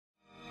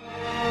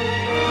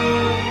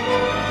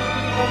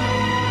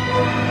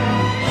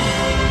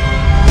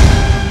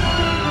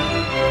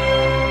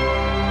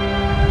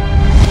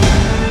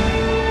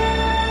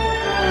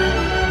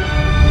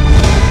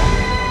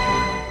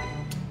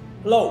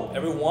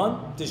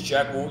everyone, this is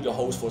Jack Wu, your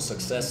host for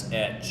Success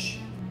Edge.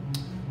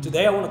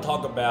 Today I want to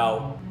talk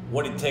about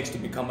what it takes to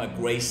become a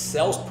great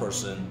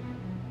salesperson,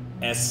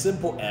 as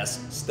simple as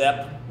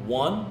step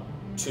 1,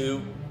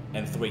 2,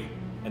 and 3.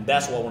 And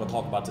that's what I want to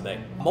talk about today.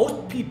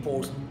 Most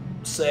people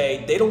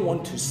say they don't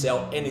want to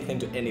sell anything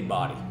to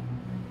anybody.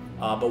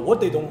 But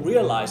what they don't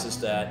realize is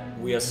that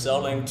we are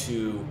selling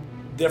to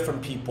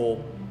different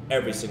people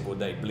every single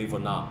day, believe it or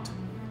not.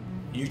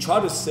 You try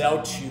to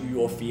sell to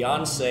your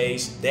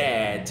fiance's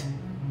dad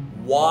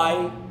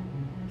why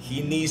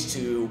he needs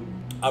to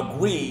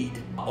agree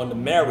on the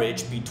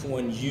marriage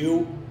between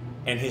you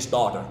and his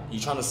daughter.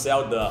 You're trying to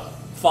sell the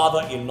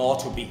father-in-law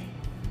to be.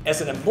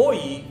 As an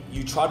employee,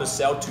 you try to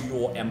sell to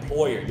your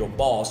employer, your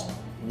boss,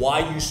 why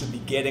you should be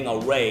getting a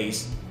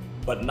raise,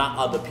 but not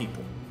other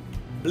people.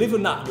 Believe it or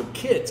not, your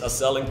kids are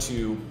selling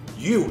to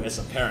you as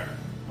a parent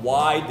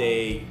why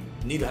they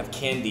need to have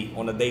candy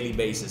on a daily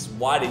basis,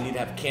 why they need to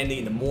have candy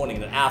in the morning,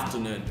 in the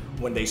afternoon,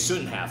 when they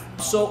shouldn't have.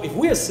 So if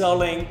we are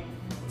selling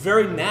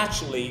very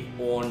naturally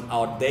on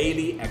our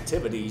daily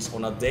activities,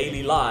 on our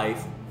daily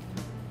life,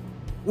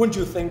 wouldn't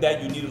you think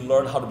that you need to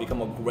learn how to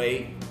become a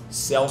great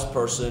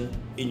salesperson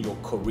in your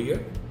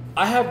career?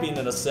 I have been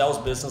in the sales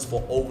business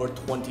for over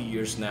 20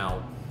 years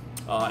now.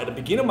 At the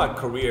beginning of my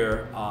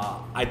career,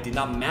 I did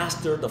not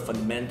master the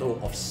fundamental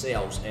of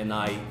sales, and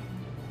I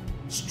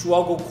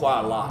struggled quite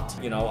a lot.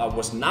 You know, I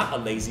was not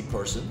a lazy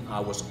person. I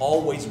was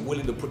always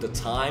willing to put the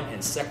time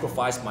and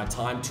sacrifice my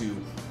time to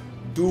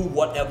do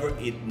whatever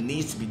it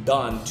needs to be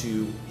done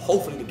to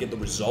hopefully to get the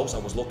results I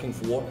was looking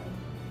for.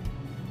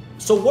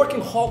 So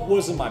working hard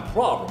wasn't my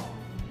problem.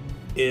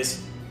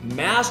 It's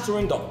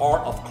mastering the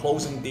art of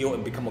closing deal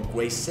and become a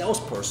great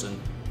salesperson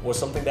was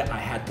something that I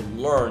had to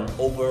learn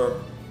over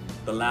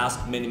the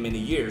last many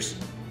years.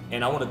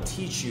 And I want to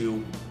teach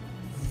you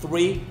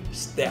 3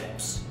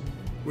 steps.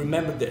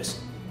 Remember this.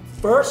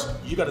 First,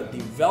 you got to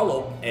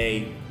develop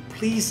a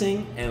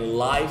pleasing and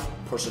live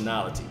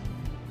personality.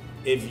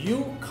 If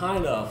you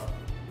kind of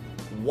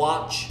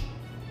watch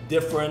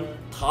different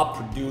top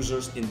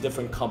producers in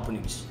different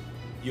companies,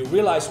 you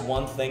realize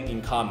one thing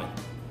in common,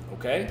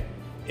 okay?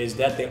 Is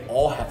that they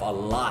all have a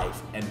live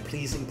and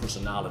pleasing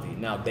personality.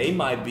 Now, they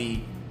might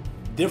be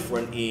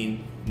different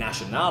in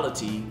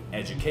nationality,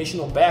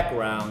 educational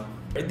background,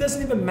 it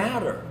doesn't even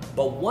matter.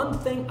 But one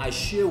thing I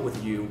share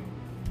with you,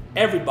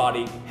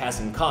 everybody has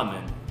in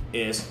common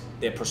is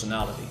their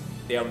personality.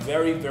 They are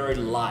very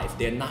live.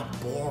 They're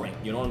not boring,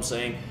 you know what I'm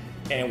saying?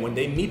 And when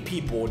they meet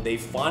people, they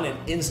find an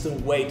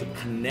instant way to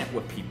connect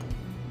with people.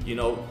 You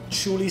know,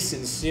 truly,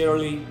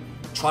 sincerely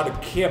try to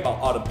care about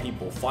other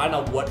people. Find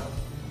out what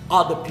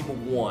other people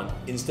want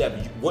instead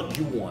of what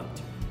you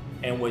want.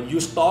 And when you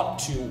start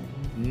to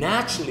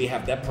naturally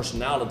have that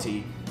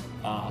personality,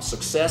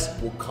 success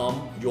will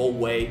come your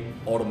way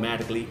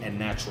automatically and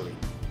naturally.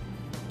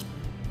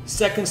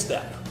 Second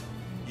step,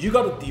 you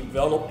got to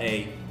develop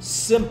a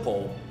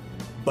simple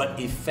but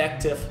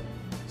effective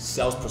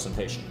sales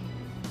presentation.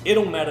 It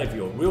don't matter if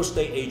you're a real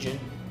estate agent,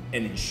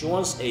 an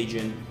insurance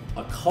agent,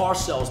 a car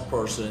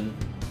salesperson,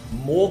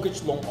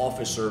 mortgage loan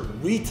officer,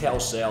 retail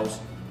sales,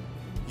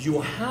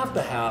 you have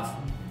to have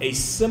a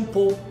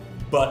simple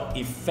but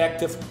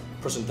effective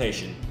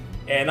presentation.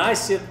 And I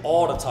see it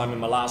all the time in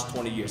my last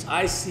 20 years.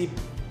 I see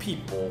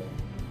people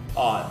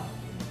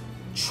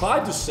try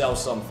to sell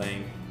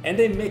something and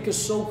they make it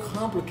so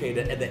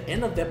complicated. At the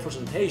end of their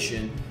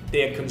presentation,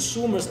 their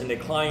consumers and their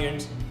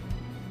clients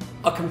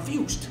are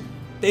confused.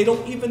 They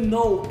don't even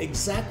know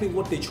exactly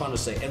what they're trying to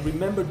say. And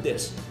remember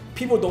this,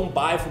 people don't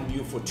buy from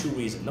you for 2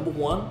 reasons. Number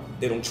 1,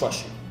 they don't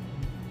trust you.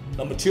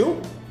 Number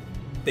 2,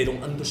 they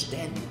don't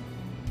understand you.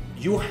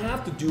 You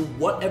have to do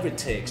whatever it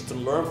takes to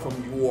learn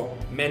from your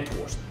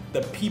mentors,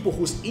 the people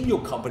who's in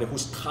your company,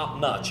 who's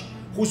top-notch,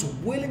 who's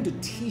willing to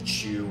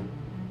teach you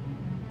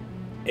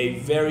a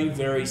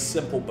very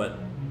simple but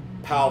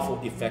powerful,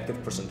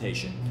 effective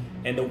presentation.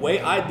 And the way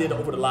I did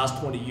over the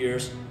last 20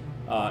 years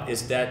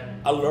is that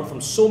I learned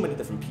from so many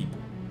different people.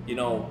 You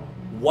know,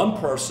 one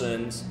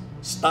person's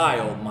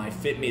style might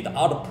fit me, the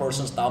other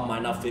person's style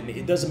might not fit me.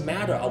 It doesn't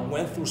matter. I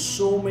went through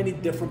so many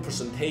different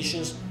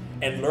presentations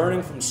and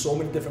learning from so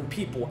many different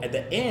people. At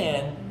the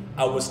end,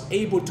 I was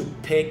able to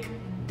pick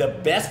the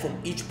best from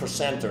each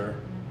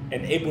presenter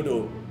and able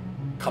to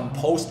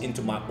compose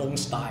into my own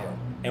style.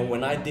 And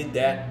when I did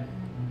that,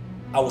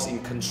 I was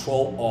in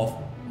control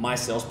of my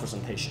sales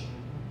presentation.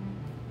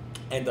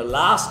 And the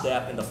last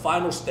step and the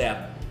final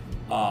step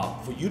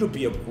for you to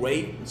be a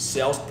great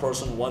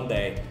salesperson one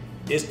day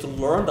is to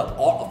learn the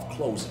art of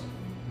closing.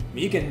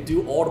 You can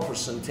do all the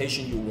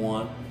presentation you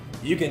want.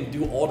 You can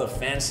do all the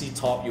fancy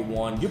talk you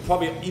want. You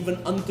probably even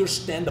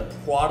understand the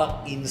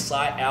product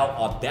inside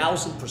out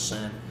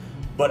 1000%.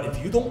 But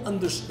if you don't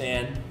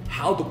understand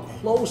how to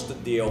close the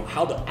deal,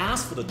 how to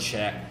ask for the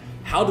check,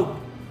 how to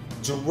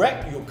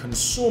direct your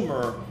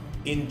consumer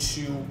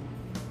into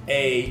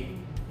a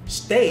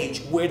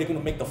stage where they're going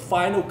to make the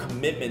final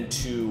commitment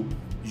to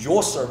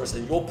your service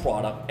and your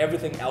product,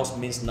 everything else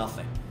means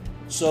nothing.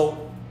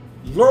 So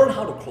learn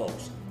how to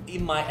close.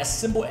 it might as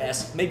simple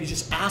as maybe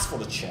just ask for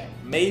the check,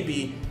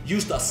 maybe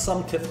use the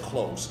assumptive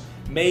close,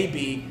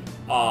 maybe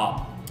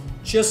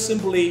just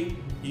simply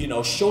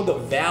show the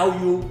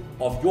value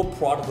of your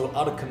product to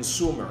other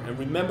consumer. And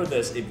remember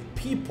this, if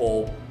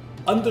people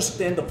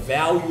understand the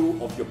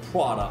value of your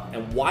product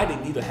and why they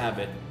need to have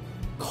it,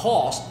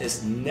 cost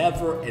is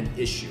never an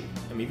issue.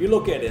 I mean, if you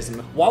look at this,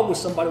 why would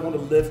somebody want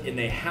to live in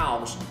a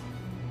house,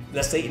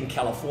 let's say in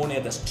California,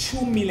 that's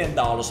 $2 million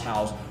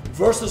house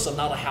versus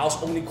another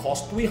house only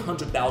costs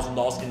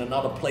 $300,000 in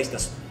another place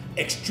that's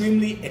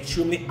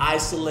extremely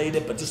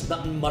isolated, but just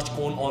nothing much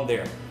going on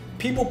there.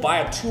 People buy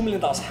a $2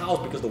 million house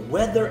because the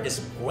weather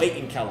is great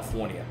in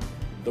California.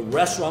 The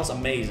restaurant's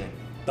amazing.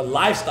 The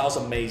lifestyle's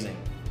amazing.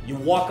 You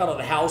walk out of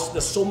the house,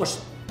 there's so much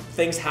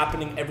things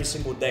happening every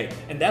single day.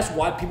 And that's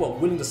why people are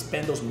willing to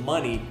spend those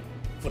money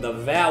for the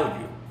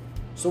value.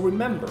 So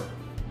remember,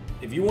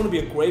 if you want to be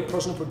a great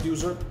personal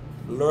producer,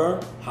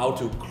 learn how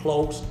to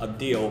close a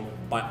deal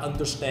by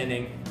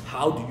understanding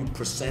how do you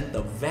present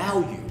the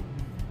value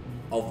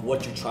of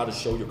what you try to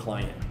show your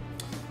client.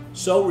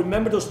 So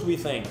remember those three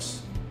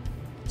things.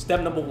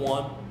 Step number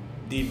one,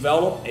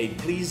 develop a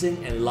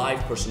pleasing and live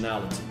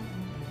personality.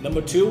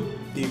 Number two,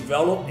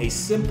 develop a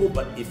simple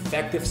but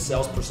effective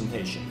sales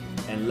presentation.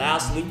 And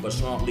lastly, but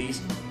not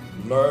least,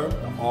 learn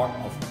the art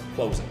of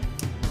closing.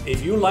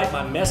 If you like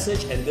my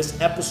message and this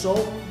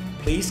episode,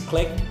 please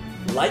click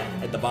like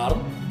at the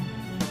bottom.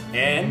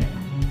 And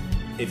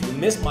if you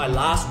missed my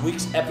last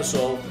week's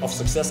episode of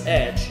Success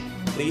Edge,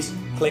 please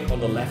click on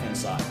the left-hand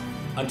side.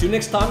 Until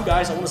next time,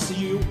 guys, I want to see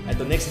you at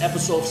the next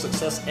episode of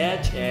Success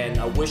Edge, and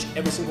I wish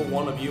every single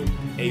one of you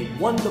a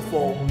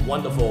wonderful,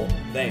 wonderful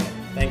day.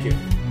 Thank you.